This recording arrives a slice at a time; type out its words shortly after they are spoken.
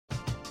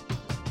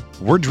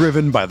We're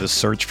driven by the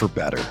search for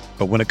better.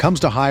 But when it comes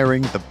to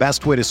hiring, the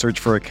best way to search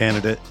for a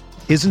candidate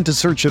isn't to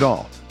search at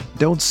all.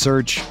 Don't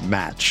search,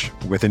 match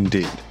with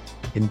Indeed.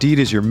 Indeed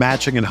is your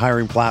matching and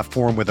hiring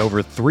platform with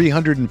over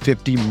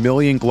 350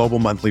 million global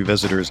monthly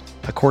visitors,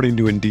 according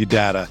to Indeed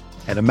data,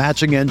 and a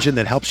matching engine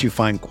that helps you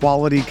find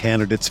quality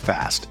candidates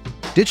fast.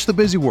 Ditch the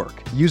busy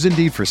work. Use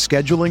Indeed for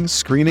scheduling,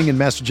 screening, and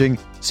messaging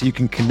so you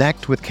can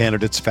connect with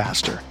candidates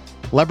faster.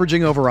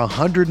 Leveraging over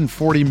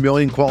 140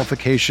 million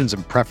qualifications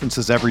and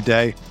preferences every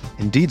day,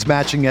 Indeed's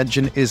matching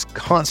engine is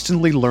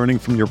constantly learning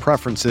from your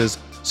preferences,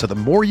 so the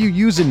more you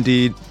use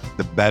Indeed,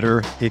 the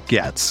better it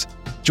gets.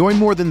 Join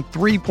more than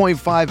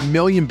 3.5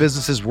 million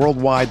businesses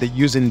worldwide that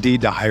use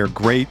Indeed to hire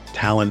great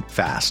talent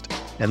fast.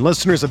 And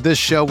listeners of this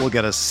show will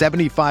get a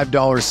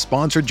 $75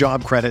 sponsored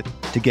job credit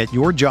to get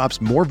your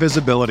jobs more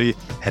visibility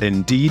at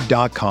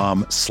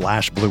Indeed.com/Blue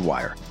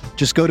Wire.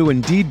 Just go to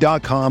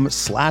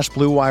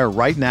Indeed.com/Blue Wire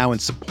right now and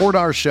support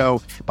our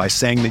show by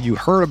saying that you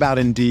heard about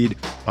Indeed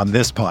on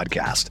this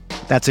podcast.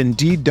 That's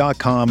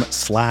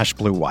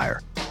Indeed.com/Blue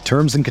Wire.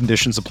 Terms and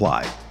conditions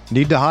apply.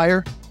 Need to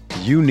hire?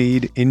 You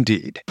need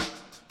Indeed.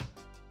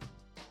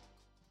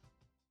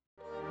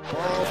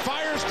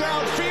 Fires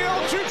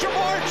downfield to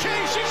Jamar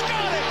Chase. He's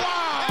got it.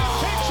 Wow.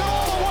 And takes it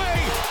all the way.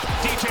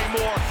 DJ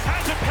Moore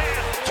has a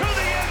pass to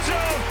the end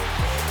zone.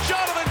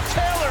 Jonathan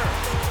Taylor.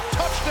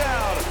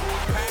 Touchdown.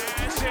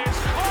 Pass is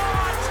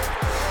caught.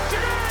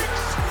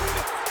 Diggs.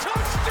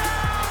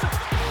 Touchdown.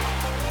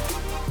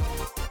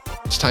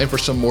 It's time for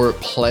some more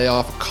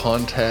playoff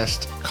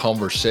contest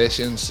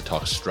conversations, to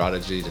talk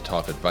strategy, to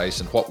talk advice,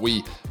 and what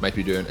we might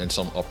be doing in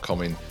some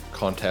upcoming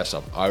contests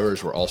of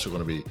ours. We're also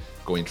going to be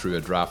going through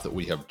a draft that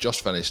we have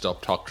just finished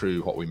up, talk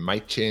through what we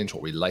might change,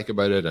 what we like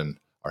about it, and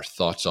our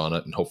thoughts on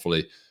it. And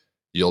hopefully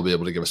you'll be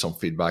able to give us some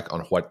feedback on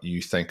what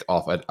you think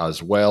of it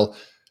as well.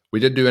 We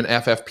did do an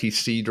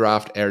FFPC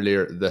draft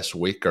earlier this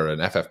week, or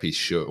an FFP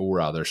show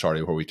rather,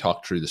 where we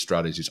talked through the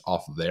strategies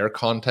of their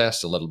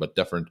contest, a little bit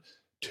different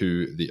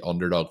to the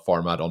Underdog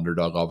format.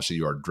 Underdog, obviously,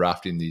 you are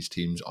drafting these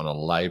teams on a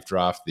live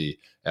draft. The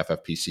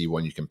FFPC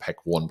one, you can pick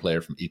one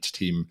player from each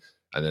team,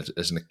 and it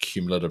is an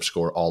accumulative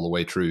score all the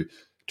way through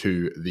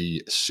to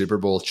the Super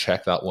Bowl.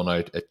 Check that one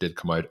out. It did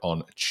come out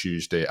on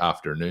Tuesday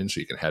afternoon, so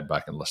you can head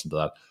back and listen to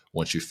that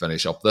once you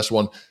finish up this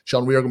one.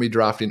 Sean, we are going to be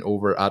drafting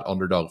over at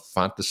Underdog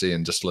Fantasy,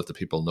 and just to let the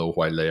people know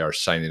while they are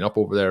signing up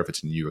over there, if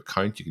it's a new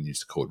account, you can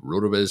use the code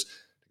ROTOVIZ to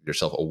get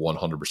yourself a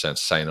 100%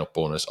 sign-up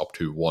bonus up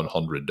to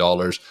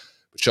 $100.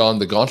 But Sean,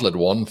 the Gauntlet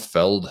 1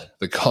 filled.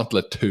 The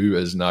Gauntlet 2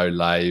 is now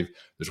live.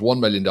 There's $1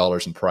 million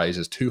in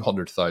prizes,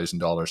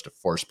 $200,000 to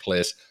first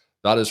place.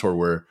 That is where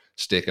we're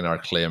staking our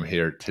claim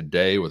here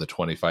today, with a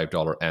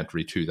 $25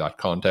 entry to that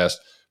contest.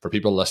 For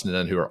people listening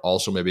in who are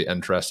also maybe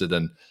interested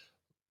in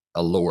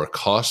a lower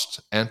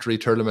cost entry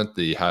tournament,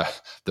 the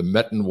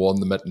Mitten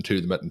 1, the Mitten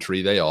 2, the Mitten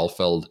 3, they all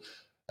filled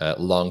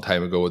a long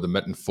time ago. The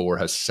Mitten 4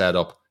 has set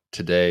up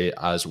today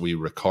as we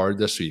record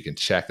this, so you can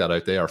check that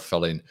out. They are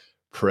filling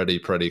pretty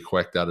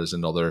quick. That is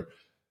another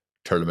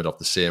tournament of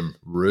the same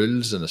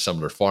rules in a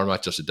similar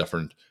format, just a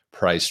different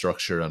prize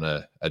structure and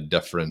a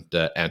different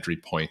entry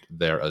point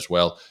there as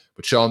well.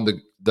 But Sean,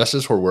 this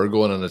is where we're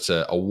going, and it's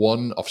a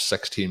one of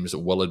 6 teams that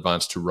will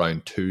advance to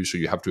round 2. So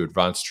you have to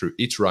advance through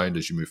each round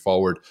as you move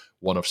forward.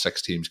 1 of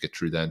 6 teams get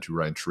through then to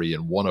round 3,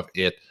 and 1 of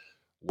 8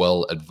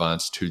 will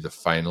advance to the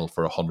final,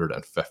 for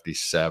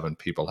 157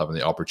 people having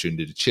the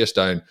opportunity to chase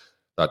down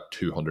that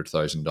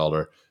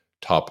 $200,000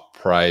 top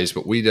prize.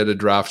 But we did a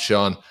draft,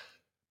 Sean.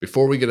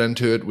 Before we get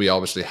into it, we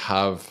obviously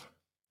have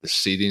the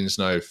seedings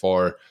now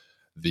for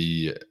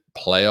the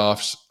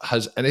playoffs.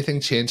 Has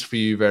anything changed for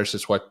you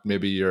versus what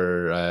maybe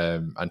your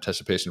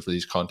anticipation for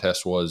these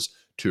contests was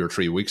 2 or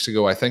 3 weeks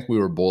ago? I think we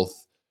were both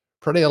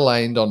pretty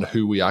aligned on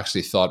who we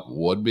actually thought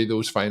would be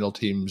those final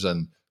teams,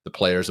 and the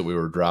players that we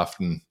were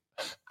drafting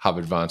have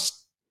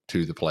advanced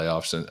to the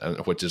playoffs,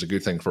 and which is a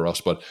good thing for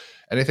us. But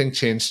anything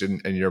changed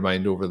in your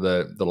mind over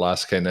the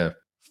last kind of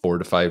 4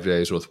 to 5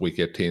 days with week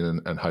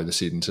 18 and how the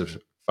seedings have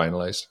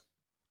finalized?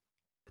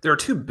 There are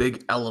 2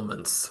 big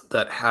elements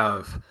that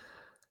have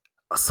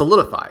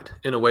solidified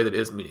in a way that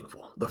is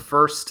meaningful. The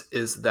first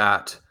is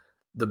that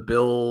the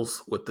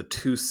Bills with the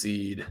 2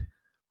 seed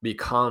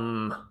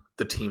become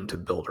the team to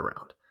build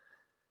around.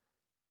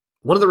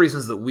 One of the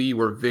reasons that we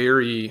were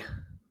very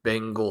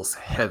Bengals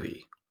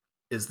heavy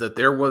is that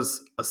there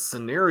was a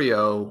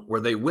scenario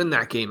where they win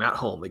that game at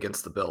home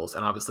against the Bills,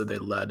 and obviously they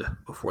led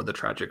before the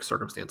tragic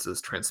circumstances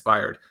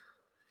transpired.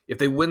 If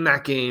they win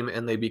that game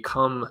and they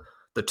become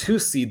the 2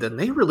 seed, then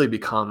they really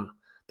become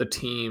the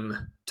team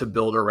to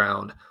build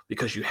around,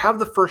 because you have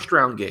the first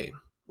round game,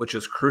 which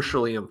is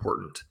crucially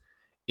important,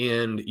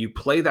 and you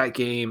play that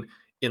game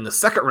in the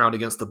second round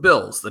against the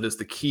Bills. That is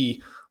the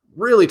key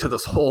really to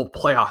this whole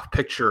playoff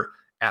picture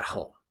at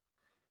home.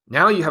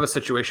 Now you have a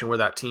situation where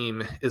that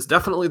team is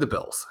definitely the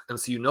Bills. And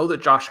so you know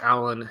that Josh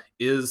Allen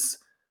is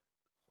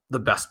the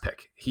best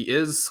pick. He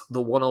is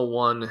the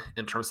 101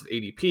 in terms of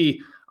ADP.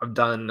 I've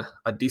done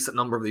a decent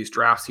number of these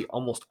drafts. He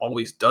almost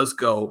always does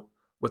go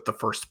with the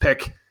first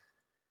pick.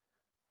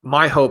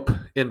 My hope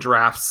in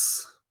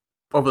drafts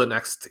over the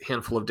next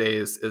handful of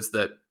days is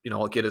that,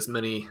 I'll get as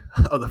many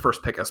of the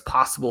first pick as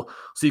possible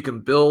so you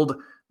can build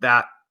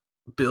that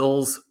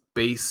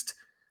Bills-based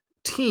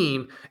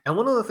team. And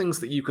one of the things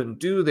that you can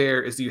do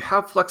there is you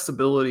have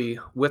flexibility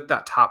with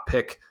that top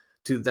pick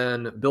to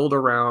then build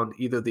around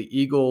either the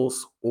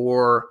Eagles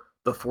or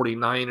the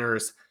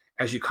 49ers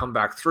as you come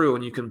back through.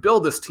 And you can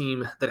build this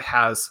team that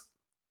has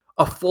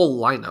a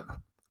full lineup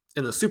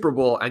in the Super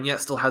Bowl and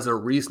yet still has a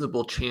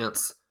reasonable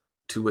chance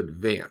to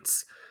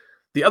advance.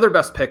 The other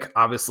best pick,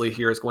 obviously,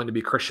 here is going to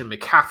be Christian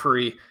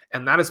McCaffrey,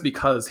 and that is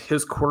because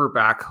his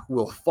quarterback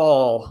will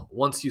fall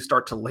once you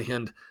start to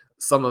land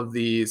some of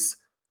these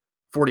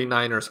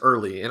 49ers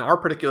early. In our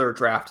particular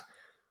draft,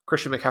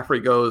 Christian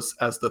McCaffrey goes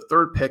as the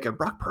third pick, and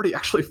Brock Purdy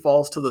actually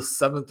falls to the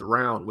 7th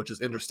round, which is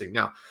interesting.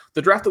 Now,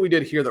 the draft that we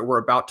did here that we're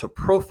about to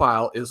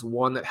profile is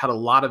one that had a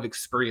lot of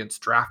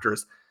experienced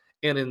drafters,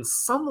 and in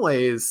some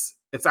ways,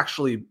 it's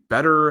actually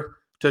better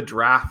to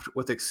draft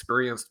with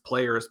experienced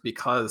players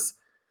because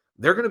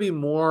they're going to be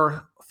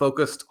more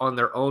focused on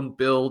their own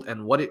build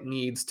and what it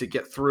needs to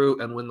get through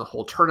and win the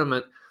whole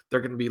tournament. They're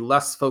going to be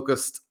less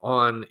focused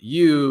on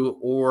you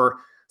or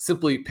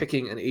simply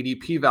picking an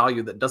ADP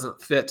value that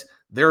doesn't fit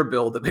their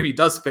build that maybe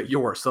does fit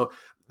yours. So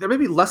they're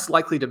maybe less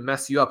likely to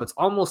mess you up. It's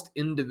almost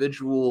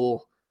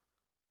individual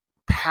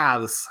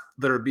paths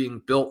that are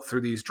being built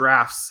through these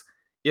drafts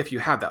if you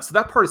have that. So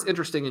that part is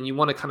interesting, and you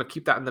want to kind of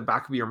keep that in the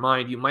back of your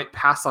mind. You might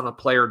pass on a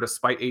player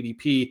despite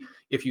ADP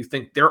if you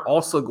think they're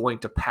also going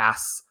to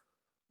pass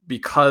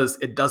because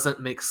it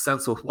doesn't make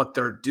sense with what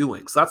they're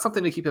doing. So that's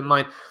something to keep in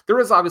mind. There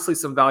is obviously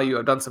some value.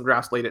 I've done some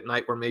drafts late at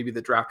night where maybe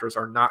the drafters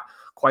are not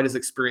quite as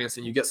experienced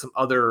and you get some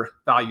other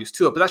values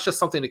to it. But that's just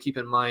something to keep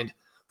in mind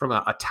from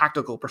a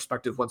tactical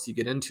perspective once you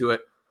get into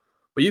it.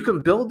 But you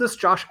can build this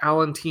Josh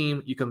Allen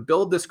team. You can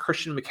build this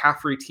Christian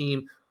McCaffrey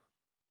team.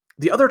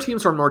 The other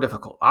teams are more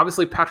difficult.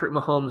 Obviously, Patrick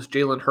Mahomes,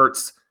 Jalen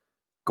Hurts,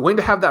 going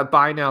to have that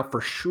bye now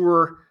for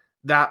sure.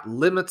 That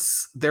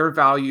limits their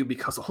value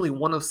because only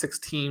one of 6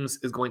 teams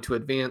is going to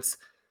advance.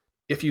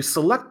 If you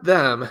select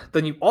them,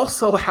 then you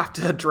also have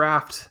to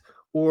draft,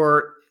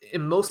 or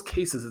in most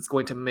cases, it's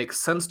going to make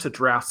sense to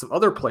draft some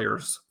other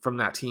players from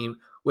that team,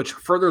 which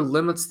further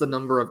limits the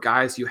number of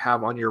guys you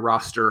have on your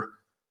roster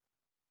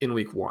in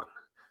week 1.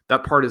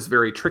 That part is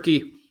very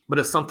tricky, but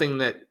it's something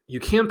that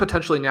you can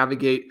potentially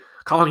navigate.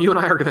 Colin, you and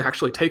I are going to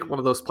actually take one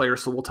of those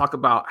players, so we'll talk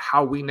about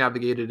how we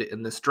navigated it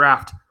in this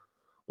draft.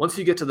 Once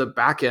you get to the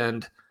back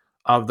end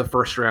of the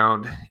first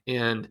round,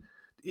 and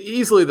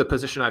easily the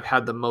position I've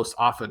had the most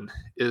often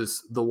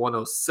is the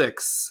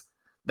 106.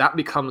 That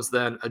becomes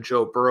then a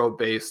Joe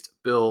Burrow-based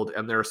build,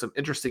 and there are some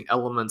interesting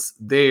elements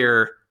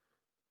there.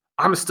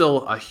 I'm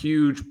still a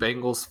huge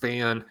Bengals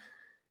fan.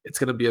 It's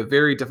going to be a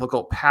very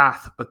difficult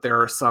path, but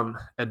there are some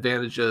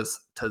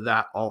advantages to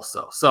that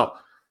also. So,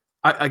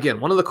 again,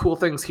 one of the cool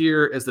things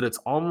here is that it's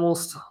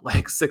almost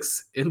like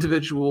 6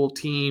 individual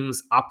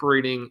teams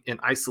operating in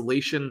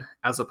isolation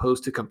as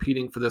opposed to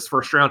competing for this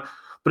first round.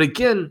 But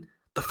again,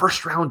 the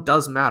first round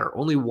does matter.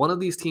 Only one of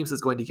these teams is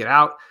going to get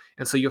out,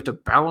 and so you have to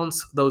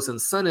balance those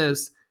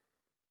incentives.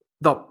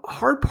 The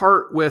hard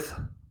part with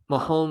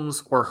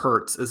Mahomes or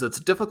Hurts is it's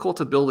difficult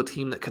to build a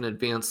team that can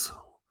advance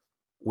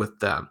with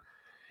them.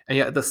 And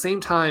yet at the same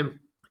time,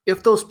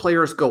 if those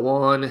players go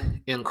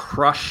on and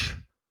crush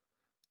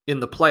in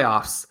the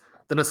playoffs,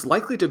 then it's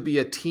likely to be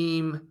a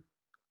team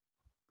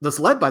that's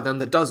led by them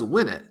that does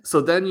win it.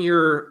 So then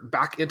you're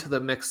back into the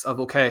mix of,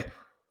 okay,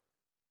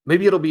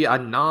 maybe it'll be a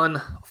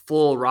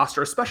non-full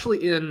roster,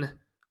 especially in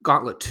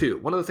Gauntlet 2.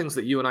 One of the things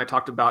that you and I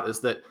talked about is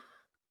that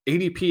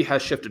ADP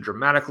has shifted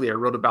dramatically. I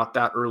wrote about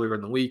that earlier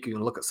in the week. You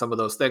can look at some of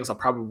those things. I'll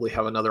probably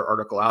have another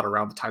article out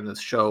around the time this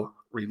show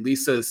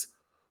releases.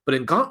 But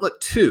in Gauntlet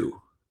 2,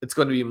 it's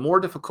going to be more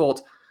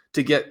difficult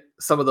to get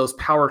some of those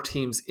power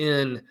teams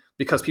in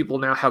because people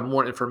now have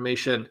more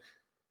information.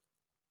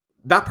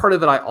 That part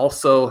of it I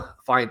also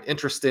find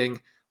interesting.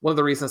 One of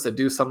the reasons to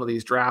do some of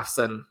these drafts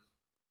and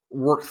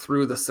work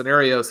through the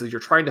scenarios is you're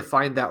trying to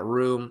find that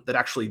room that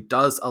actually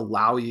does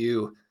allow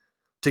you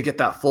to get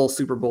that full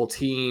Super Bowl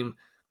team,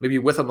 maybe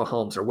with a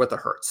Mahomes or with a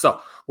Hurts. So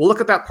we'll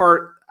look at that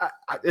part.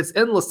 It's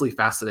endlessly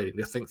fascinating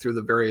to think through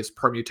the various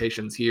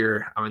permutations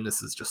here. I mean,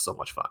 this is just so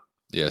much fun.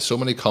 Yeah, so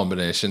many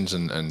combinations,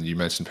 and you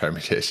mentioned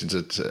permutations.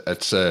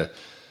 It's a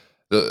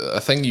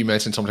thing you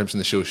mentioned sometimes in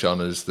the show,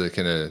 Sean, is the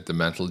kind of the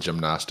mental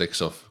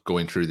gymnastics of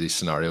going through these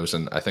scenarios,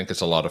 and I think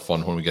it's a lot of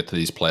fun when we get to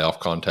these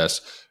playoff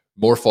contests.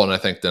 More fun, I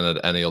think, than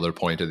at any other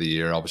point of the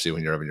year. Obviously,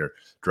 when you're having your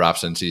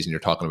drafts in season, you're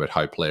talking about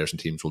how players and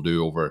teams will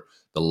do over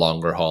the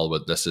longer haul,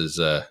 but this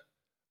is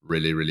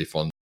really, really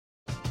fun.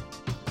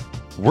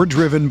 We're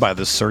driven by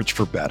the search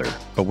for better,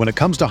 but when it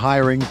comes to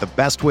hiring, the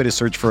best way to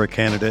search for a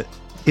candidate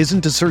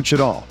isn't to search at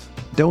all.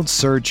 Don't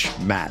search,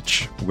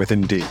 match with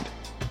Indeed.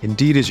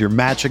 Indeed is your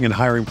matching and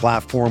hiring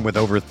platform with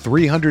over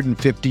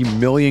 350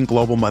 million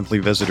global monthly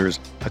visitors,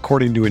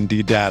 according to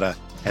Indeed data,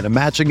 and a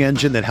matching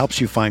engine that helps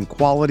you find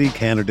quality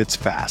candidates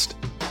fast.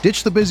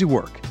 Ditch the busy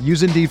work.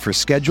 Use Indeed for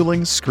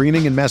scheduling,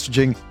 screening, and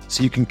messaging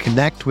so you can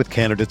connect with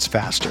candidates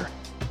faster.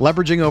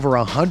 Leveraging over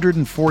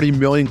 140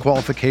 million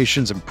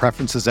qualifications and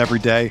preferences every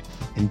day,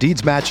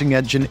 Indeed's matching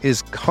engine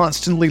is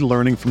constantly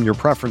learning from your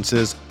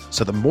preferences,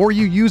 so the more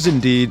you use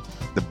Indeed,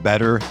 the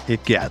better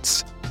it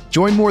gets.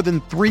 Join more than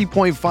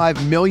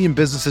 3.5 million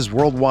businesses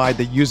worldwide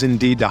that use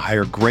Indeed to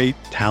hire great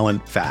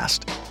talent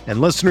fast. And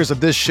listeners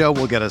of this show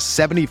will get a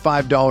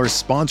 $75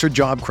 sponsored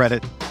job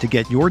credit to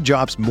get your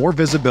jobs more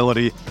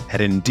visibility at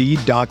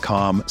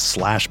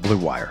Indeed.com/Blue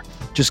Wire.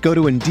 Just go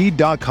to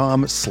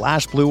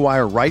Indeed.com/Blue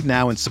Wire right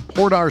now and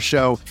support our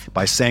show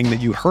by saying that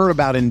you heard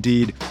about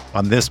Indeed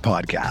on this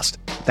podcast.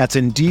 That's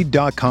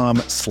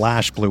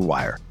Indeed.com/Blue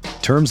Wire.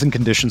 Terms and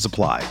conditions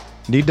apply.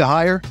 Need to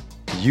hire?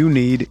 You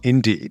need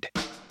Indeed.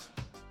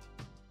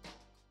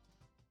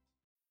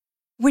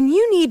 When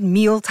you need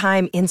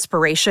mealtime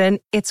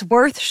inspiration, it's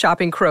worth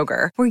shopping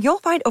Kroger, where you'll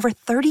find over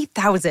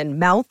 30,000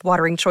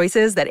 mouth-watering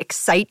choices that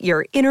excite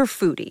your inner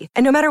foodie.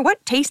 And no matter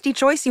what tasty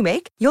choice you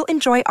make, you'll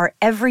enjoy our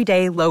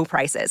everyday low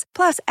prices,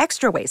 plus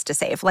extra ways to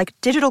save, like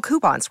digital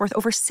coupons worth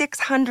over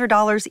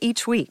 $600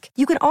 each week.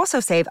 You can also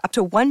save up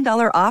to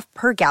 $1 off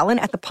per gallon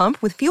at the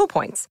pump with fuel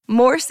points.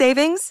 More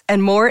savings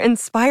and more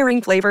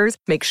inspiring flavors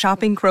make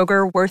shopping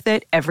Kroger worth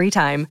it every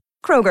time.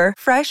 Kroger,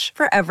 fresh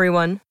for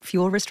everyone.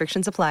 Fuel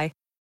restrictions apply.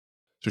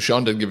 So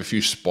Sean did give a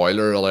few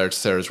spoiler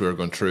alerts there as we were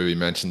going through. He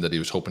mentioned that he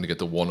was hoping to get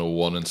the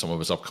 101 in some of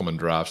his upcoming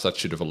drafts. That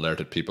should have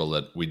alerted people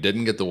that we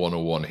didn't get the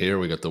 101 here.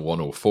 We got the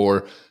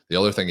 104. The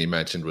other thing he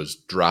mentioned was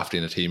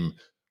drafting a team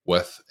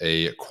with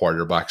a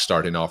quarterback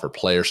starting off or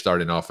player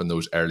starting off in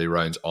those early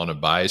rounds on a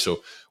bye.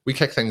 So we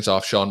kick things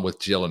off, Sean, with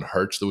Jalen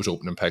Hurts. Those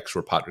opening picks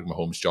were Patrick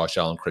Mahomes, Josh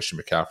Allen, Christian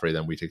McCaffrey.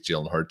 Then we take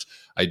Jalen Hurts.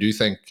 I do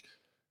think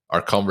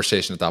our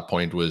conversation at that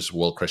point was,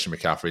 will Christian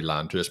McCaffrey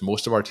land to us?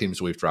 Most of our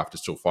teams we've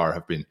drafted so far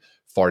have been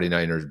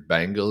 49ers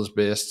Bengals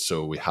based,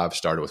 so we have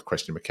started with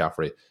Christian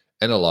McCaffrey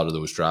in a lot of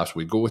those drafts.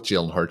 We go with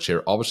Jalen Hurts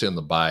here, obviously on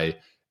the bye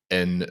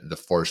in the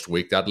first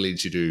week. That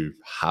leads you to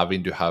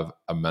having to have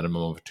a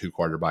minimum of a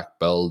 2-quarterback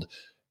build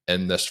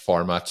in this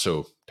format,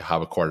 so to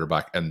have a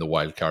quarterback in the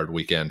wildcard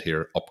weekend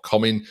here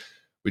upcoming.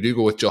 We do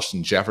go with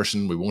Justin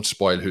Jefferson. We won't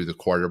spoil who the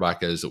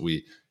quarterback is that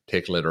we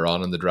take later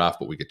on in the draft,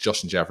 but we get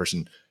Justin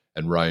Jefferson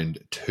in round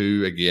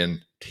 2.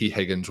 Again, T.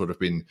 Higgins would have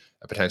been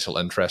a potential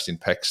interesting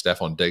pick.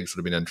 Stephon Diggs would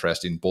have been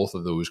interesting. Both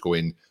of those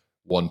going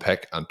 1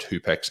 pick and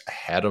 2 picks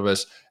ahead of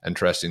us.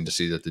 Interesting to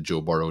see that the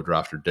Joe Burrow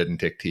drafter didn't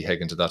take T.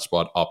 Higgins at that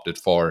spot, opted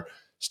for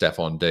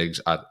Stephon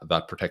Diggs at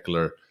that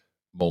particular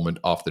moment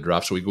off the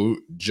draft. So we go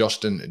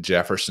Justin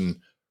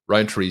Jefferson.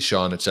 Round 3,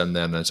 Sean, it's in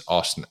then it's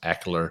Austin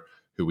Eckler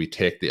who we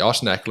take. The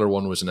Austin Eckler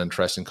one was an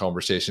interesting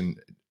conversation.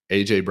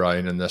 A.J.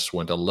 Brown in this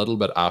went a little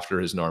bit after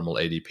his normal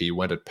ADP,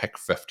 went at pick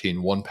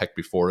 15, 1 pick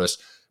before us.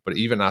 But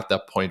even at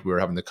that point, we were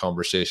having the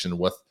conversation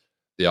with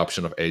the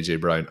option of A.J.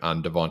 Brown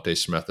and Devontae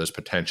Smith as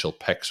potential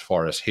picks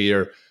for us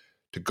here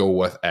to go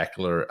with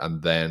Eckler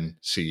and then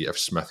see if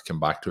Smith came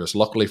back to us.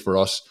 Luckily for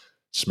us,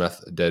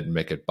 Smith did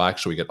make it back.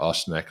 So we get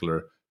Austin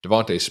Eckler,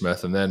 Devontae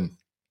Smith, and then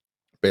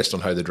based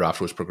on how the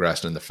draft was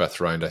progressing in the 5th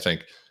round, I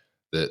think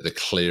the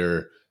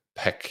clear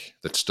pick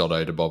that stood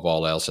out above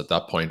all else at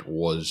that point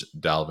was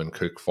Dalvin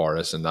Cook for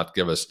us, and that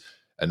gave us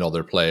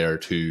another player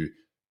to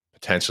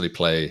potentially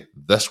play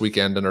this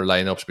weekend in our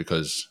lineups,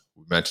 because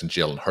we mentioned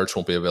Jalen Hurts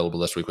won't be available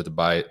this week with the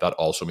bye. That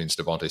also means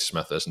Devontae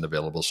Smith isn't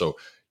available, so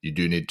you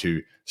do need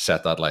to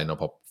set that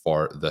lineup up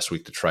for this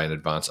week to try and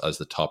advance as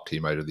the top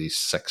team out of these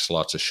 6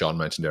 slots. As Sean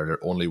mentioned earlier,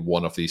 only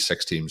one of these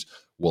 6 teams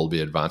will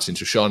be advancing.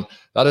 So Sean,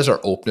 that is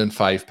our opening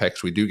 5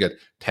 picks. We do get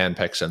 10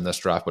 picks in this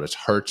draft, but it's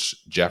Hurts,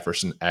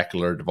 Jefferson,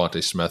 Eckler,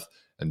 Devontae Smith,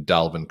 and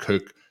Dalvin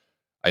Cook.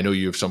 I know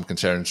you have some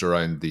concerns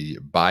around the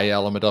bye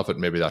element of it.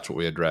 Maybe that's what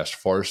we address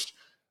first.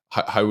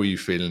 How are you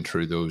feeling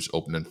through those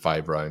opening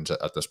 5 rounds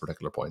at this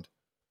particular point?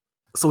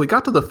 So we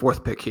got to the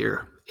 4th pick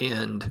here,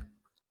 and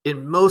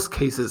in most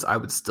cases, I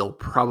would still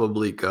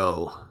probably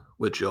go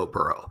with Joe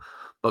Burrow.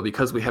 But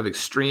because we have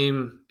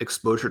extreme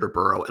exposure to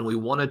Burrow and we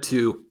wanted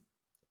to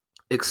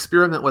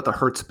experiment with the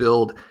Hurts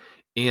build,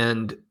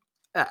 and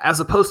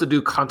as opposed to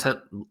do content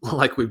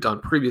like we've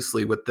done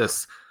previously with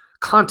this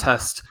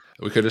contest,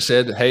 we could have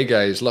said, hey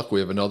guys, look,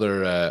 we have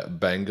another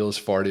Bengals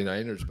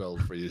 49ers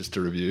build for you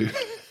to review.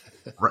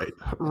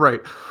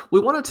 Right. We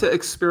wanted to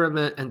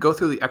experiment and go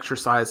through the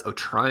exercise of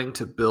trying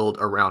to build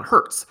around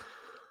Hurts.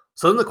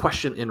 So then the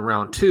question in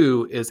round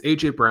 2 is,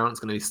 A.J. Brown's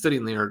going to be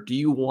sitting there. Do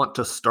you want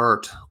to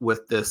start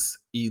with this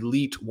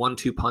elite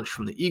 1-2 punch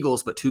from the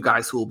Eagles, but 2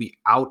 guys who will be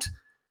out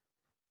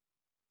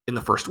in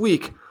the first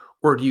week?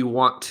 Or do you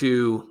want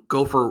to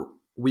go for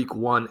week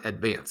 1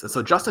 advance? And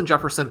so Justin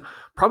Jefferson,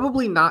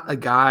 probably not a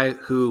guy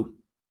who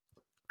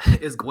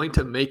is going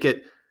to make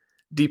it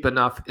deep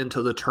enough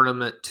into the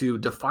tournament to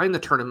define the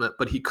tournament,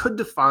 but he could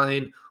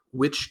define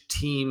which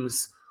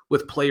teams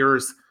with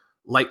players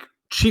like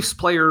Chiefs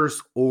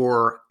players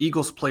or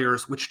Eagles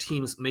players, which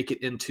teams make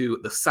it into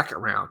the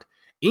 2nd round.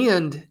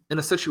 And in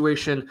a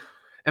situation,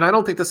 and I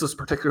don't think this is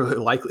particularly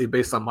likely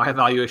based on my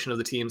evaluation of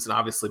the teams, and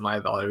obviously my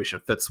evaluation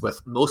fits with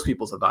most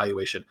people's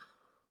evaluation,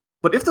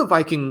 but if the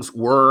Vikings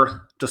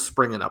were to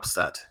spring an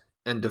upset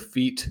and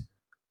defeat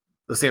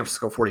the San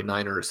Francisco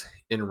 49ers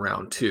in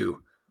round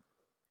 2,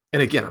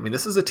 And again, I mean,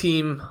 this is a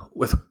team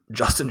with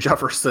Justin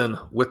Jefferson,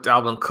 with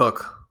Dalvin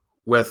Cook,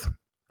 with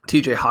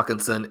TJ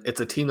Hawkinson. It's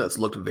a team that's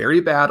looked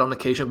very bad on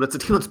occasion, but it's a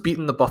team that's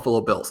beaten the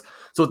Buffalo Bills.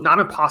 So it's not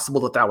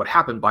impossible that that would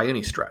happen by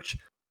any stretch.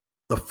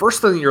 The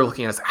first thing you're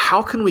looking at is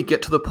how can we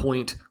get to the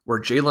point where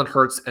Jalen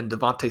Hurts and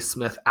Devontae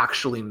Smith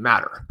actually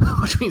matter,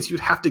 which means you'd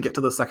have to get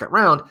to the second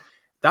round.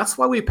 That's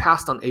why we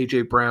passed on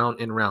A.J. Brown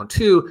in round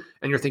 2.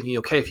 And you're thinking,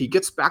 okay, if he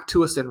gets back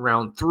to us in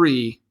round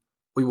 3,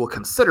 we will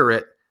consider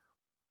it.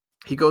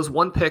 He goes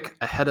one pick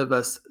ahead of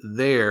us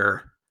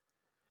there.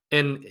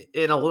 And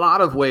in a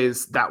lot of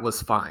ways, that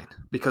was fine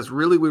because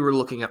really we were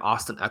looking at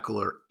Austin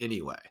Eckler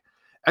anyway.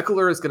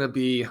 Eckler is going to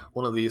be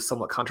one of these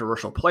somewhat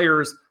controversial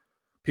players.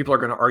 People are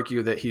going to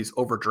argue that he's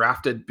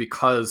overdrafted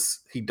because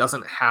he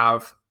doesn't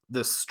have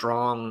this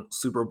strong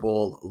Super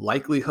Bowl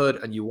likelihood,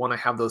 and you want to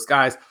have those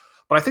guys.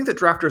 But I think that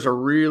drafters are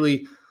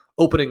really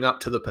opening up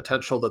to the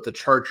potential that the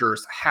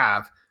Chargers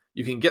have.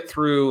 You can get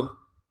through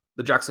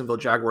the Jacksonville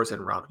Jaguars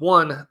in round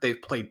 1.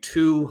 They've played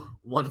 2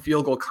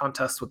 one-field goal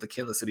contests with the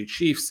Kansas City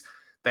Chiefs.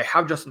 They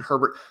have Justin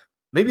Herbert.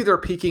 Maybe they're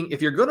peaking.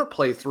 If you're going to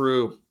play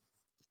through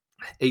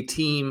a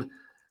team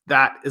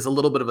that is a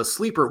little bit of a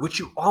sleeper, which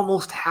you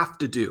almost have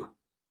to do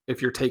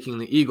if you're taking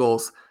the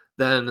Eagles,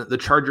 then the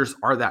Chargers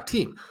are that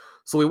team.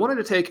 So we wanted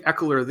to take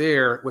Eckler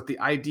there with the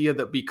idea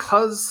that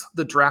because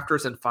the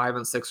drafters in 5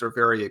 and 6 are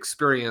very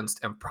experienced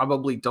and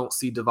probably don't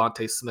see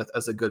Devontae Smith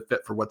as a good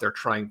fit for what they're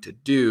trying to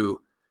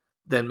do,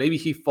 then maybe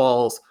he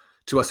falls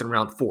to us in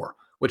round 4,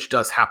 which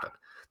does happen.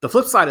 The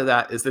flip side of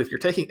that is that if you're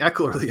taking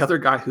Eckler, the other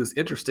guy who's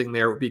interesting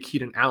there would be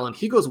Keenan Allen.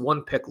 He goes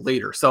one pick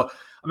later. So,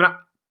 I mean,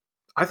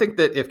 I think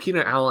that if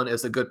Keenan Allen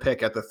is a good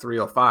pick at the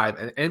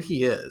 305, and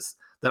he is,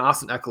 then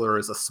Austin Eckler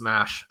is a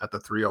smash at the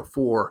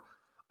 304.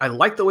 I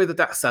like the way that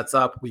that sets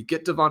up. We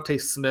get Devontae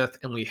Smith,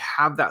 and we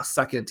have that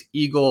second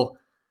Eagle.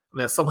 I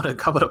mean, as someone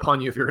incumbent upon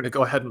you, if you're going to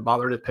go ahead and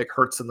bother to pick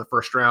Hurts in the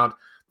first round,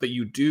 that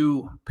you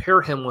do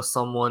pair him with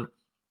someone.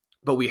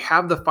 But we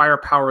have the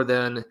firepower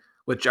then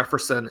with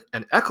Jefferson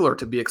and Eckler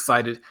to be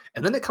excited.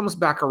 And then it comes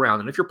back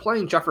around. And if you're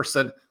playing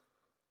Jefferson,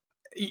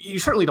 you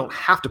certainly don't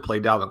have to play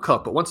Dalvin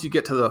Cook. But once you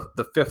get to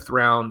the 5th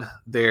round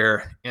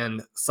there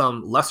and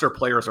some lesser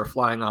players are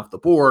flying off the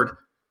board,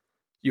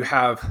 you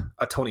have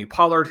a Tony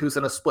Pollard who's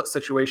in a split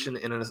situation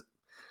in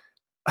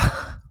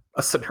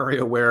a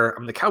scenario where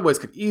the Cowboys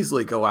could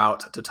easily go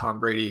out to Tom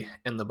Brady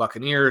and the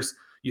Buccaneers.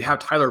 You have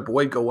Tyler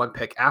Boyd go one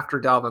pick after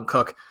Dalvin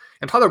Cook.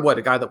 And Tyler Boyd,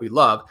 a guy that we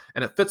love,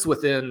 and it fits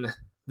within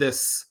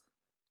this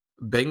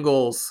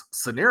Bengals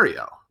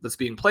scenario that's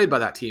being played by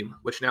that team,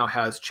 which now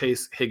has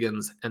Chase,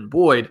 Higgins, and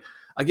Boyd.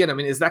 Again, I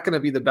mean, is that going to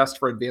be the best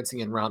for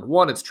advancing in round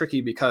 1? It's tricky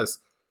because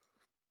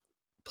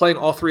playing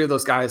all 3 of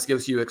those guys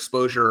gives you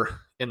exposure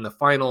in the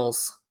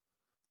finals.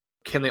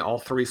 Can they all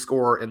 3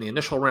 score in the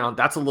initial round?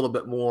 That's a little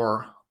bit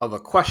more of a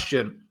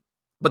question.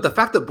 But the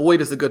fact that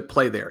Boyd is a good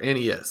play there, and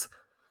he is,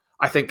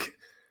 I think,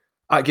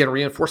 again,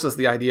 reinforces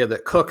the idea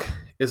that Cook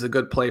is a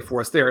good play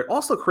for us there. It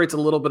also creates a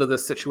little bit of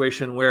this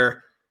situation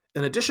where,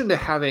 in addition to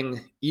having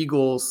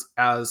Eagles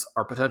as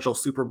our potential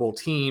Super Bowl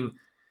team,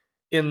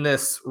 in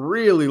this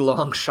really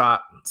long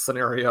shot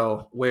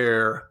scenario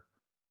where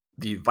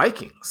the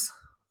Vikings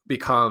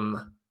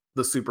become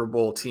the Super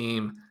Bowl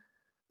team,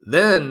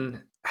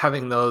 then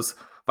having those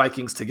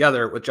Vikings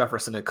together with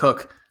Jefferson and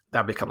Cook,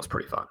 that becomes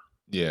pretty fun.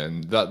 Yeah,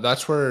 and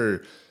that's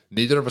where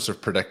neither of us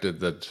have predicted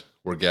that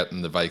we're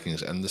getting the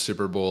Vikings in the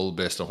Super Bowl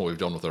based on what we've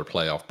done with our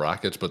playoff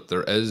brackets, but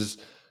there is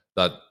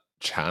that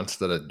chance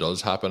that it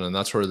does happen, and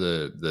that's where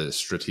the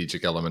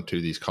strategic element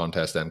to these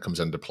contests then comes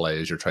into play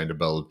as you're trying to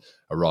build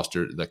a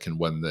roster that can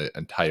win the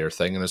entire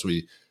thing. And as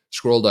we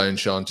scroll down,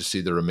 Sean, to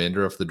see the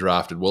remainder of the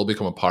draft, it will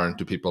become apparent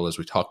to people as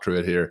we talk through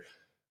it here.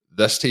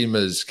 This team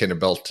is kind of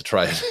built to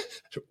try and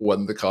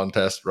win the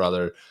contest.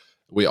 Rather,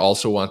 we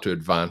also want to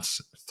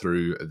advance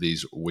through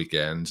these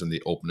weekends and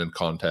the opening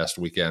contest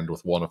weekend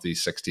with one of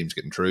these 6 teams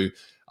getting through.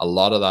 A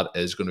lot of that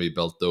is going to be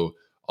built, though,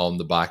 on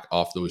the back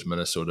of those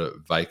Minnesota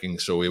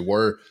Vikings. So we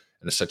were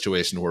in a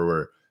situation where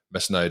we're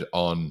missing out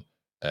on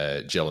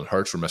Jalen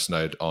Hurts. We're missing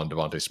out on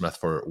Devontae Smith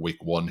for week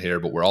 1 here,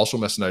 but we're also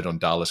missing out on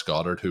Dallas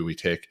Goedert, who we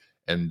take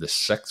in the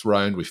 6th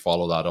round. We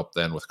follow that up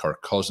then with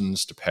Kirk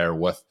Cousins to pair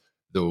with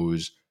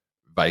those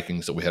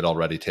Vikings that we had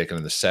already taken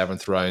in the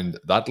 7th round.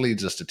 That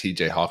leads us to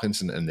TJ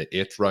Hawkinson in the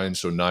 8th round.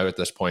 So now at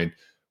this point,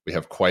 we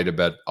have quite a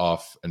bit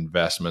of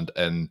investment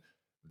in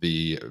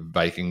the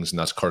Vikings, and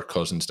that's Kirk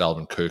Cousins,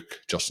 Dalvin Cook,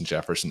 Justin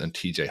Jefferson, and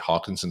TJ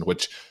Hawkinson,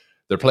 which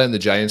they're playing the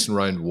Giants in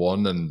round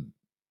 1, and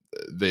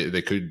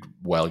they could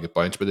well get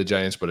bounced by the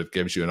Giants, but it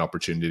gives you an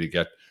opportunity to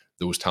get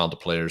those talented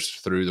players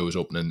through those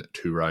opening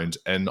 2 rounds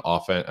in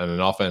offense, and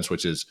an offense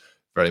which is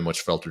very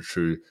much filtered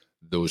through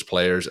those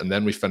players. And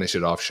then we finish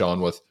it off,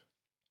 Sean, with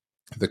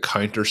the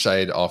counter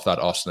side of that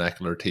Austin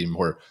Eckler team,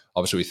 where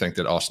obviously we think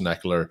that Austin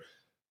Eckler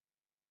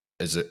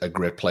is a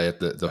great play at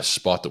the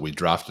spot that we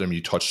drafted him.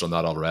 You touched on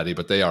that already,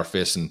 but they are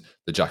facing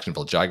the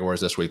Jacksonville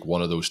Jaguars this week.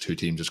 One of those 2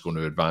 teams is going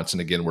to advance.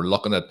 And again, we're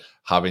looking at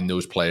having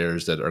those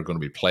players that are going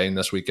to be playing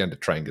this weekend to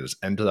try and get us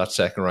into that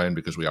second round,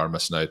 because we are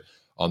missing out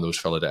on those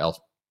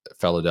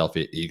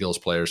Philadelphia Eagles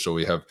players. So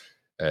we have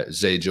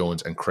Zay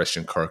Jones and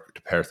Christian Kirk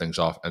to pair things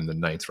off in the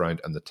 9th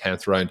round and the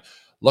 10th round.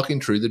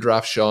 Looking through the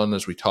draft, Sean,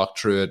 as we talk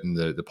through it and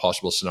the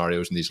possible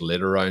scenarios in these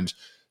later rounds,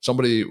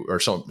 somebody or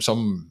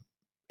some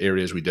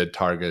areas we did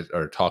target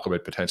or talk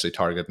about potentially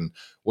targeting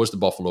was the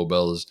Buffalo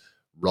Bills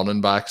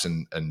running backs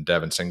and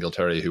Devin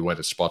Singletary, who went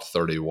at spot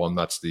 31.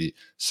 That's the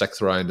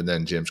 6th round. And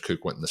then James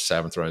Cook went in the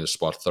 7th round at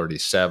spot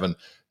 37.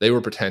 They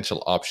were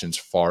potential options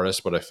for us,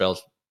 but I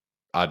felt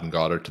adding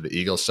Goddard to the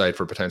Eagles side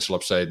for potential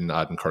upside and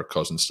adding Kirk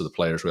Cousins to the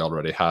players we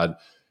already had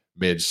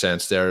made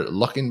sense there.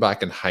 Looking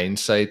back in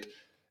hindsight,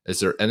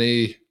 is there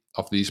any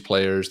of these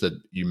players that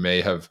you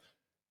may have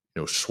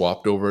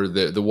swapped over?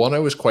 The one I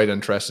was quite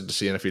interested to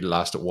see, and if he'd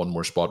lasted one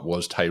more spot,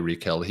 was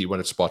Tyreek Hill. He went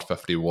at spot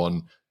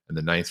 51 in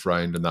the 9th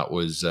round, and that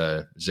was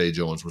Zay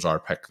Jones was our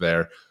pick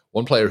there.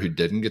 One player who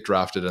didn't get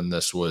drafted in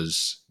this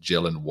was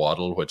Jalen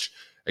Waddle, which,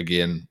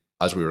 again,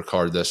 as we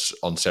record this,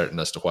 uncertain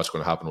as to what's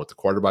going to happen with the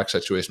quarterback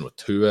situation with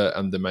Tua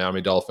and the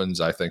Miami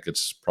Dolphins. I think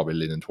it's probably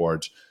leaning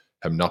towards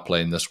him not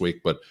playing this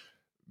week, but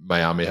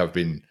Miami have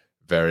been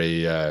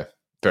very,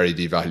 very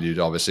devalued,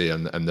 obviously,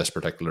 in this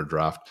particular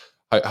draft.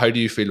 How do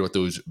you feel with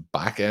those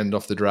back end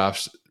of the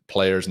drafts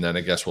players? And then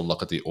I guess we'll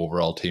look at the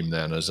overall team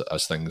then as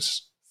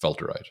things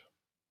filter out.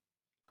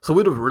 So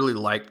we'd have really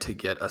liked to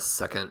get a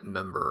second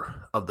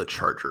member of the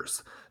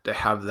Chargers, to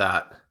have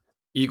that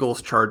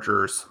Eagles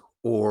Chargers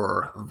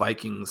or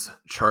Vikings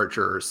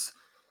Chargers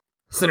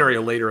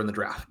scenario later in the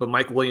draft. But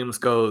Mike Williams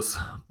goes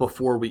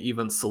before we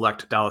even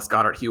select Dallas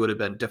Goedert. He would have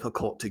been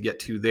difficult to get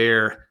to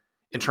there.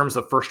 In terms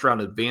of first round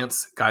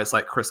advance, guys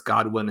like Chris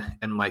Godwin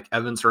and Mike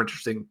Evans are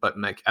interesting, but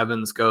Mike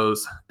Evans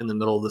goes in the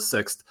middle of the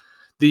 6th.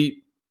 The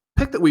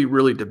pick that we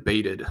really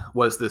debated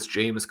was this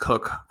James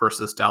Cook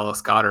versus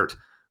Dallas Goedert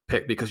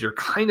pick, because you're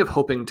kind of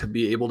hoping to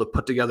be able to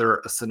put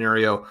together a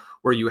scenario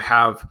where you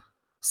have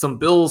some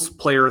Bills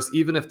players,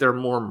 even if they're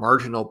more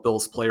marginal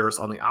Bills players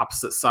on the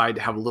opposite side,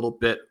 to have a little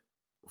bit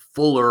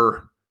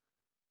fuller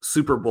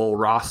Super Bowl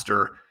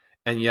roster.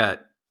 And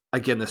yet,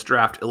 again, this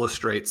draft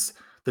illustrates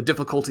the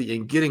difficulty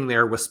in getting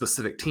there with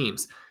specific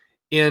teams.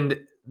 And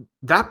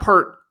that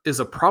part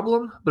is a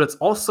problem, but it's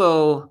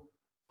also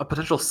a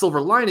potential silver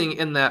lining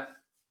in that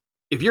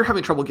if you're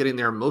having trouble getting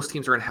there, most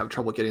teams are going to have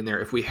trouble getting there.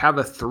 If we have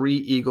a 3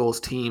 Eagles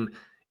team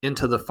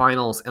into the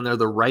finals and they're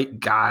the right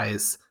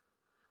guys,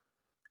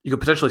 you could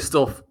potentially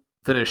still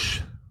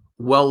finish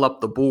well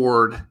up the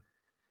board,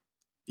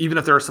 even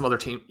if there are some other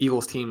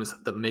Eagles teams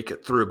that make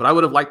it through. But I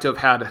would have liked to have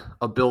had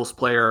a Bills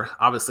player.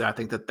 Obviously, I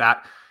think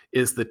that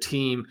is the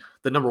team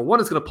that number one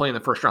is going to play in the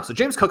first round. So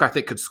James Cook, I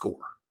think, could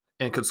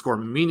score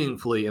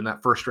meaningfully in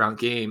that first round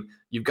game.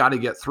 You've got to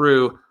get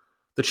through.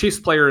 The Chiefs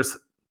players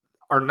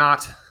are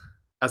not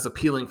as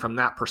appealing from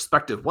that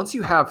perspective. Once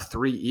you have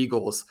 3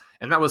 Eagles,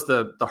 and that was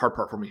the hard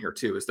part for me here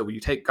too, is that when you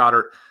take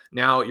Goddard,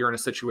 now you're in a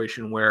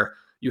situation where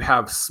you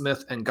have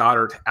Smith and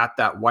Goddard at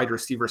that wide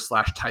receiver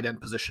 / tight end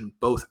position,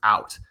 both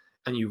out,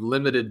 and you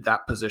limited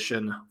that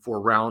position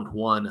for round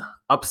 1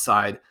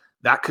 upside.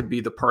 That could be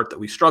the part that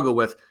we struggle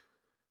with.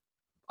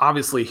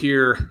 Obviously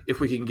here, if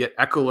we can get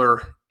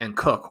Eckler and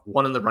Cook,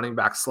 one in the running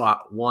back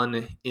slot,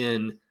 one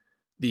in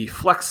the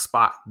flex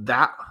spot,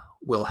 that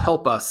will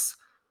help us.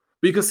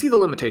 But you can see the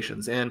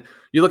limitations. And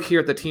you look here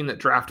at the team that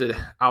drafted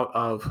out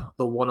of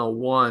the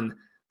 101,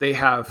 they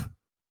have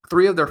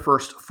 3 of their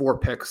first 4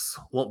 picks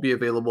won't be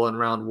available in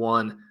round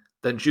 1.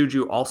 Then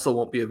Juju also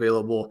won't be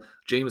available.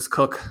 James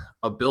Cook,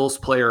 a Bills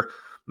player,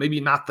 maybe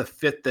not the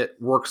fit that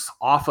works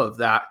off of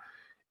that.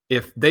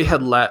 If they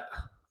had let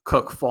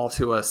Cook fall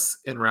to us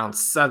in round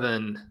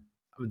 7,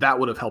 that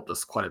would have helped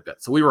us quite a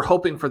bit. So we were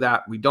hoping for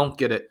that. We don't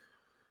get it.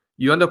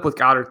 You end up with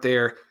Goddard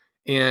there,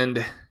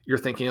 and you're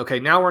thinking, okay,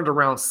 now we're into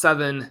round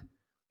 7.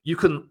 You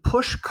can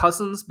push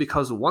Cousins,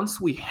 because once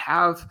we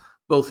have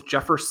both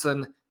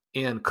Jefferson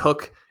and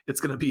Cook,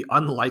 it's going to be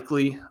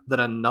unlikely that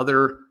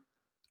another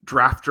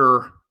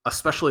drafter,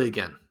 especially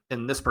again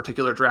in this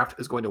particular draft,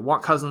 is going to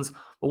want Cousins.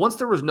 But once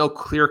there was no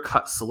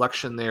clear-cut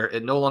selection there,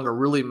 it no longer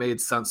really made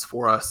sense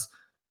for us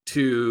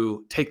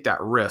to take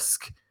that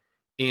risk.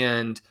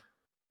 And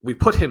we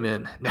put him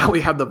in. Now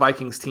we have the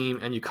Vikings team,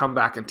 and you come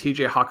back and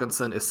TJ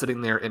Hawkinson is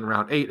sitting there in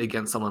round 8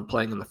 against someone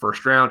playing in the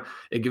first round.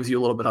 It gives you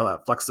a little bit of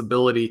that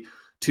flexibility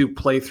to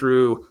play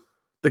through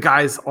the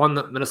guys on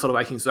the Minnesota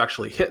Vikings who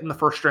actually hit in the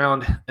first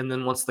round. And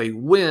then once they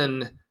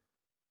win,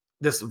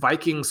 this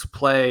Vikings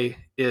play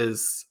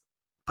is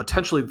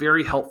potentially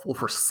very helpful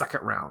for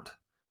second round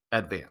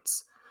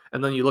advance.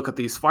 And then you look at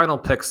these final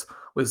picks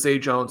with Zay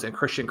Jones and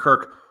Christian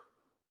Kirk.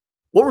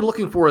 What we're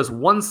looking for is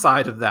one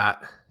side of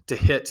that to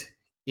hit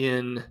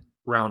in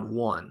round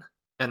 1.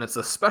 And it's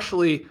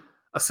especially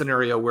a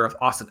scenario where if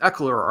Austin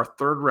Eckler, our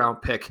 3rd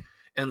round pick,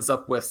 ends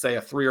up with, say,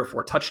 a 3 or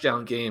 4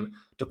 touchdown game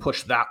to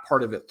push that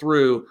part of it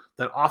through,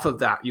 then off of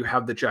that, you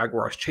have the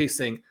Jaguars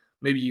chasing.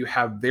 Maybe you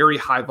have very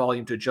high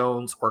volume to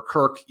Jones or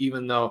Kirk,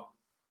 even though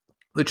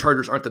the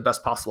Chargers aren't the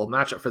best possible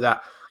matchup for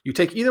that. You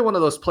take either one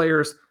of those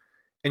players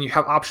and you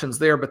have options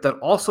there, but then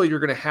also you're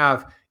going to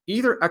have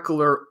either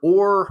Eckler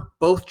or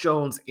both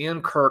Jones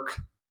and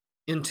Kirk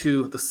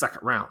into the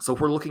second round. So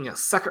if we're looking at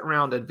second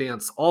round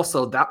advance,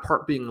 also that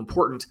part being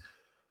important.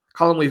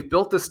 Colin, we've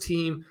built this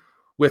team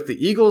with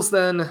the Eagles.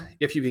 Then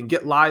if you can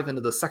get live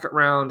into the second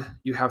round,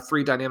 you have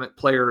 3 dynamic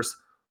players,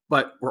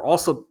 but we're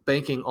also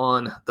banking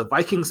on the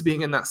Vikings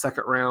being in that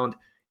second round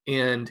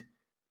and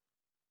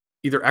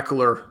either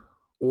Eckler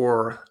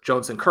or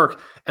Jones and Kirk.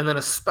 And then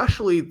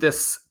especially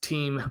this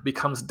team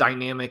becomes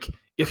dynamic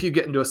if you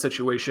get into a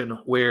situation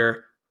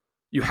where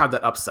you have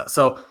that upset.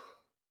 So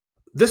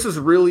this is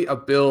really a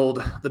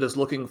build that is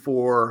looking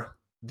for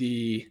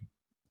the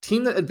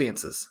team that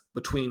advances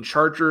between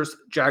Chargers,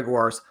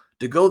 Jaguars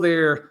to go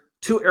there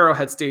to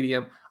Arrowhead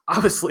Stadium.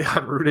 Obviously,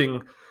 I'm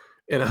rooting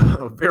in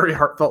a very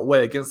heartfelt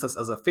way against this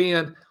as a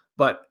fan,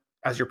 but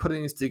as you're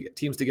putting these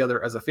teams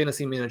together as a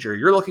fantasy manager,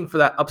 you're looking for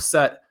that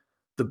upset,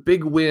 the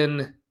big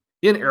win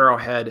in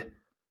Arrowhead,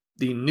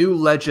 the new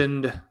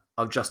legend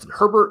of Justin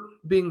Herbert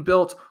being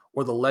built,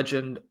 or the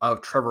legend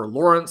of Trevor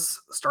Lawrence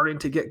starting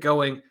to get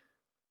going.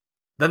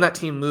 Then that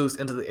team moves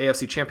into the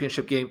AFC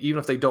Championship game. Even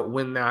if they don't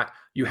win that,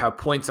 you have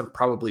points and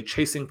probably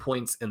chasing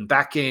points in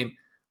that game.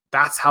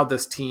 That's how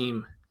this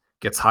team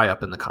gets high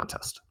up in the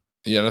contest.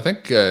 Yeah, and I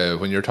think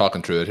when you're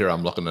talking through it here,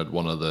 I'm looking at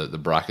one of the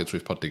brackets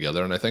we've put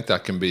together, and I think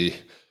that can be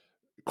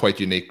quite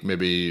unique.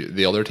 Maybe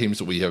the other teams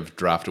that we have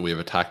drafted, we have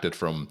attacked it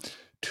from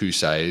 2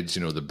 sides,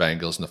 the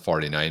Bengals and the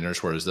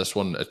 49ers, whereas this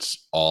one,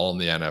 it's all on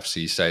the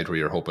NFC side where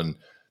you're hoping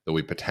that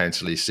we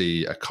potentially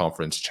see a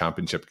conference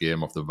championship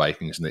game of the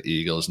Vikings and the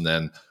Eagles, and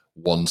then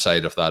one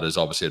side of that is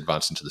obviously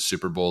advancing to the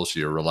Super Bowl, so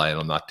you're relying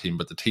on that team.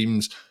 But the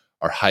teams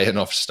are high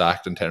enough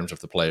stacked in terms of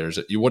the players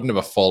that you wouldn't have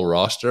a full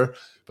roster.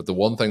 But the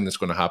one thing that's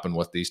going to happen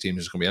with these teams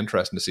is going to be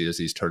interesting to see as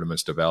these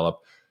tournaments develop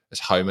is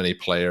how many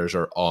players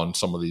are on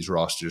some of these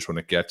rosters when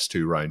it gets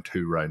to round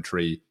 2, round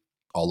 3,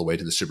 all the way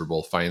to the Super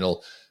Bowl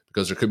final.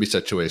 Because there could be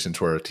situations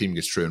where a team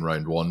gets through in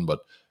round 1, but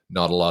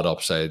not a lot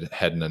upside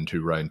heading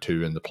into round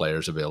 2 and the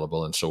players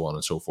available and so on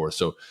and so forth.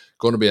 So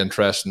going to be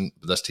interesting.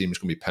 This team is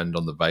going to be pinned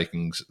on the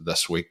Vikings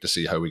this week to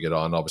see how we get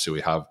on. Obviously,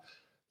 we have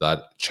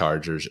that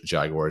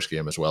Chargers-Jaguars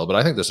game as well. But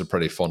I think this is a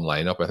pretty fun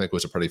lineup. I think it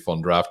was a pretty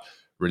fun draft.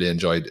 Really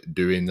enjoyed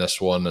doing this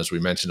one. As we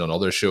mentioned on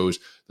other shows,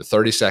 the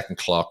 30-second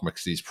clock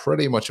makes these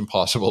pretty much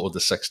impossible with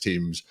the 6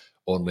 teams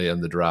only in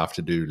the draft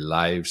to do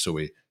live. So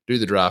we do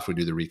the draft, we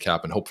do the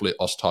recap, and hopefully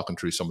us talking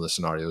through some of the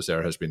scenarios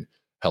there has been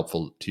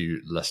helpful to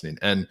you listening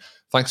in.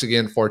 Thanks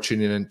again for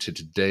tuning in to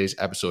today's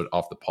episode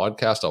of the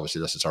podcast.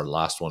 Obviously, this is our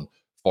last one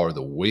for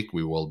the week.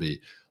 We will be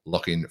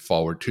looking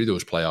forward to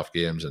those playoff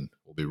games and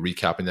we'll be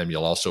recapping them.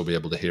 You'll also be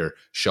able to hear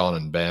Sean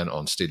and Ben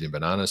on Stealing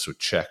Bananas, so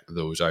check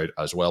those out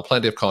as well.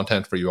 Plenty of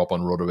content for you up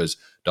on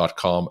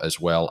rotoviz.com as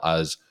well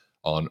as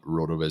on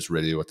Rotoviz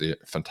Radio with the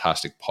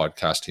fantastic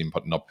podcast team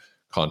putting up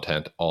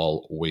content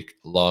all week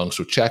long.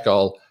 So check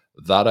all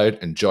that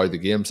out. Enjoy the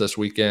games this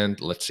weekend.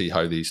 Let's see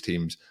how these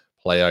teams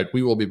play out.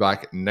 We will be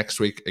back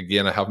next week.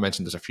 Again, I have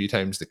mentioned this a few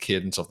times. The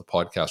cadence of the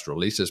podcast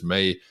releases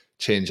may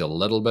change a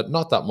little bit,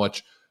 not that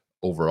much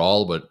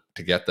overall, but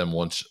to get them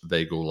once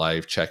they go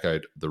live, check out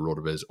the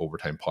RotoViz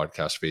Overtime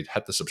podcast feed.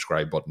 Hit the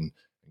subscribe button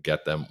and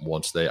get them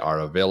once they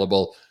are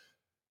available.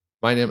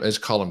 My name is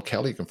Colin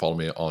Kelly. You can follow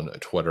me on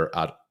Twitter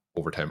at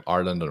Overtime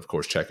Ireland, and of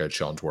course, check out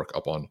Sean's work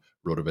up on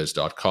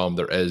rotoviz.com.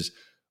 There is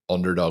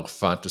Underdog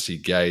fantasy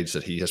guides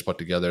that he has put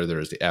together. There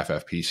is the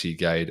FFPC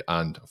guide,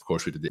 and of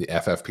course we did the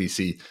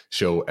FFPC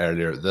show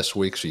earlier this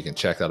week, so you can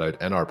check that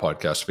out in our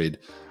podcast feed.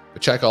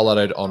 But check all that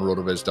out on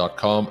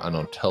rotoviz.com, and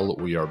until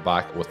we are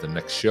back with the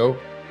next show,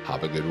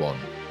 have a good one.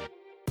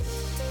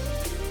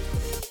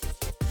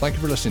 Thank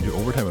you for listening to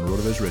Overtime on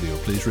RotoViz Radio.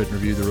 Please rate and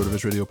review the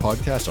RotoViz Radio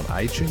podcast on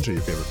iTunes or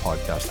your favorite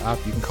podcast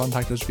app. You can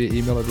contact us via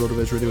email at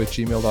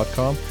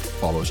rotovizradio@gmail.com.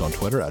 Follow us on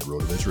Twitter at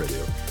RotoViz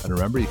Radio. And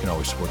remember, you can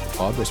always support the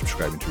pod by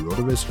subscribing to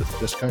RotoViz with a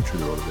discount through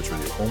the RotoViz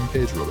Radio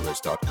homepage,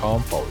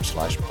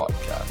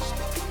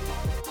 rotoviz.com/podcast.